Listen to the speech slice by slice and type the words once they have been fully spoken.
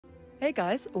Hey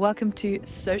guys, welcome to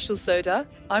Social Soda.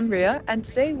 I'm Ria, and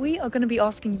today we are going to be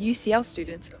asking UCL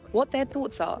students what their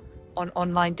thoughts are on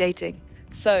online dating.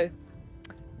 So,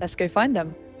 let's go find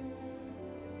them.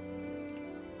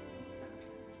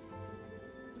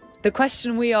 The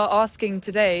question we are asking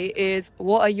today is,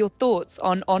 what are your thoughts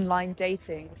on online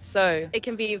dating? So, It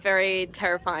can be very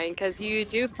terrifying because you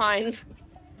do find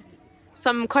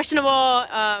some questionable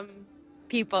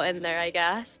people in there, I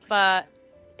guess, but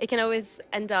it can always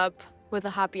end up with a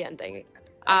happy ending.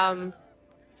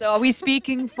 so are we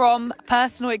speaking from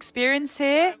personal experience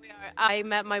here? I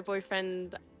met my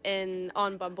boyfriend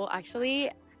on Bumble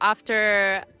actually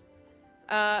after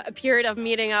a period of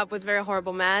meeting up with very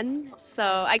horrible men. So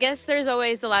I guess there's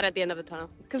always the light at the end of the tunnel.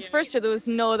 Because first year there was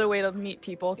no other way to meet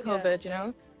people, COVID, you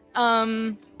know?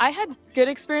 I had good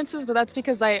experiences, but that's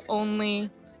because I only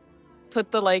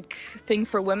put the thing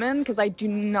for women because I do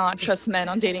not trust men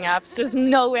on dating apps. There's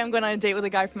no way I'm going on a date with a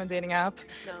guy from a dating app.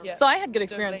 No. Yeah. So I had good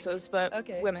experiences, but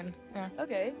women, yeah.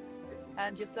 Okay.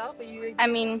 And yourself? Are you? I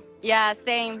mean, yeah,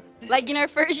 same. Like in our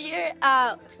first year,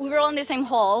 we were all in the same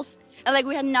halls, and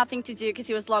we had nothing to do because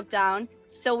it was locked down.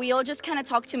 So we all just kind of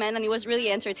talked to men, and it was really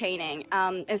entertaining.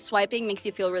 And swiping makes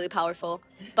you feel really powerful.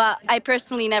 But I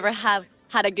personally never have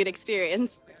had a good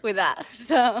experience with that.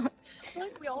 So.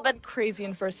 We all went crazy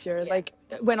in first year.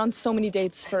 Went on so many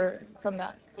dates from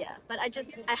that. Yeah, but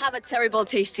I have a terrible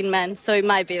taste in men, so it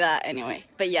might be that anyway.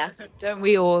 But yeah. Don't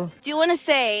we all? Do you want to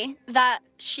say that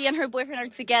she and her boyfriend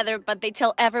are together, but they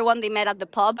tell everyone they met at the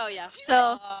pub? Oh yeah.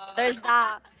 So there's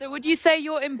that. So would you say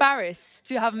you're embarrassed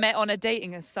to have met on a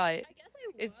dating site? I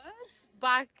guess I was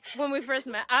back when we first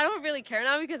met. I don't really care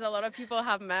now because a lot of people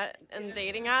have met in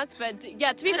dating apps. But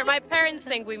yeah, to be fair, my parents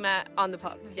think we met on the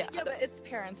pub. Yeah, but it's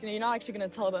parents. You're not actually going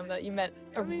to tell them that you met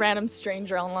a random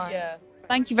stranger online. Yeah.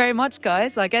 Thank you very much,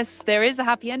 guys. I guess there is a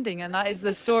happy ending, and that is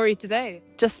the story today.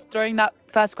 Just throwing that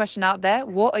first question out there,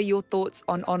 what are your thoughts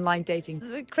on online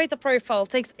dating? Create a profile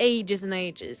takes ages and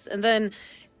ages, and then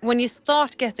when you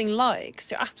start getting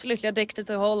likes, you're absolutely addicted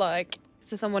to the whole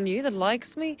to someone new that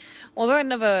likes me, although I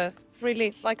never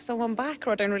really like someone back,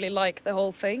 or I don't really like the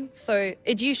whole thing. So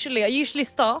I usually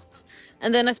start,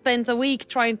 and then I spend a week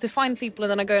trying to find people, and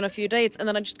then I go on a few dates, and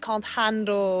then I just can't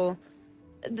handle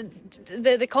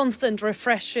the constant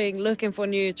refreshing, looking for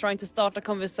new, trying to start a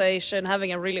conversation,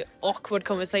 having a really awkward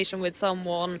conversation with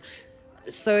someone.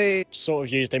 So sort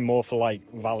of used it more for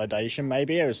validation.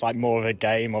 Maybe it was more of a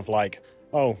game of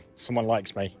oh, someone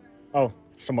likes me, oh,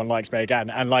 someone likes me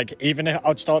again. And even if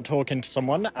I'd start talking to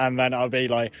someone and then I'll be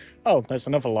oh, there's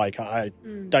another I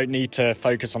don't need to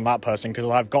focus on that person because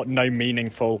I've got no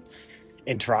meaningful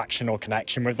interaction or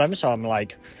connection with them. So I'm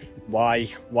why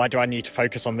do I need to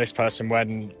focus on this person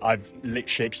when I've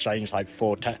literally exchanged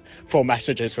four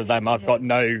messages with them? I've got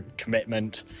no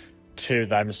commitment to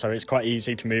them, so it's quite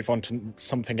easy to move on to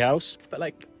something else.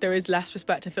 But there is less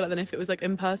respect, I feel than if it was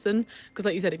in person, because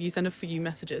like you said, if you send a few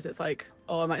messages, it's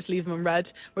oh, I might just leave them on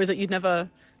read, whereas you'd never,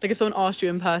 if someone asked you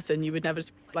in person, you would never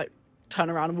just turn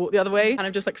around and walk the other way, and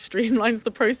it just streamlines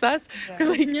the process, because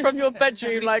from your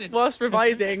bedroom whilst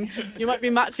revising you might be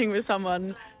matching with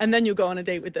someone and then you'll go on a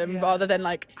date with them, rather than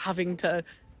having to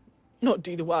not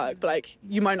do the work, but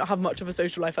you might not have much of a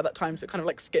social life at that time, so it kind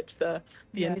of skips the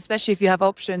end. Especially if you have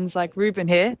options like Ruben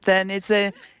here, then it's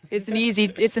an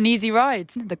easy ride.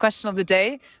 The question of the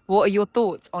day: what are your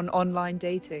thoughts on online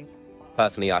dating?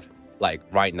 Personally,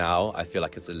 right now, I feel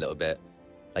it's a little bit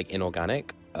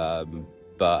inorganic,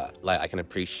 but I can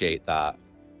appreciate that.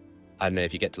 I don't know,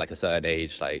 if you get to a certain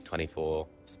age, 24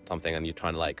 something, and you're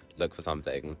trying to look for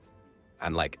something,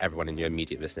 and everyone in your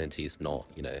immediate vicinity is not,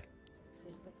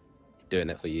 doing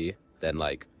it for you, then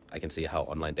I can see how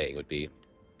online dating would be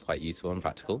quite useful and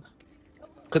practical.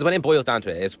 Because when it boils down to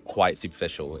it, it's quite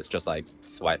superficial. It's just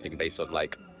swiping based on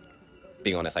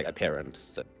being honest, appearance.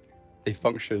 So. They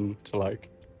function to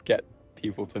get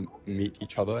people to meet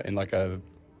each other in a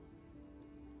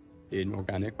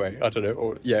inorganic way. I don't know,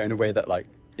 or in a way that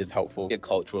is helpful. A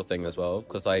cultural thing as well,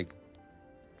 because I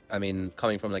mean,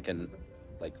 coming from an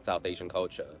South Asian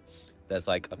culture, there's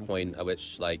a point at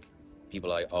which people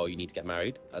are oh, you need to get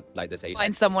married at this age.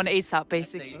 Find someone ASAP,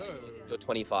 basically. You're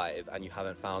 25 and you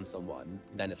haven't found someone,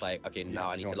 then it's okay,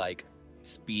 now I need to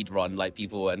speed run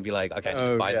people and be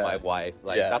okay, find my wife.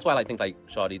 That's why I think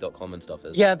Shadi.com and stuff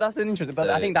is. Yeah, that's an interesting. But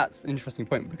I think that's an interesting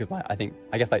point, because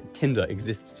I guess Tinder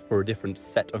exists for a different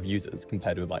set of users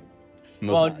compared with Muslim.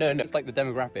 Well, no, it's the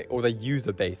demographic or the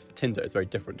user base for Tinder is very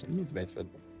different to the user base for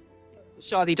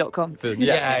Shadi.com.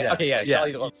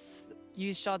 Shadi.com.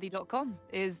 Use Shadi.com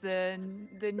is the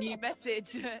new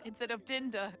message instead of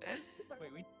Tinder.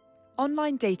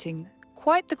 Online dating,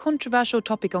 quite the controversial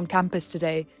topic on campus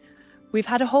today. We've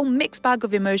had a whole mixed bag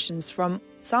of emotions, from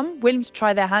some willing to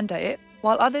try their hand at it,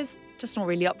 while others just not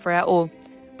really up for it at all.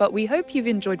 But we hope you've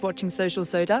enjoyed watching Social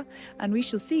Soda, and we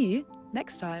shall see you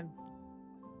next time.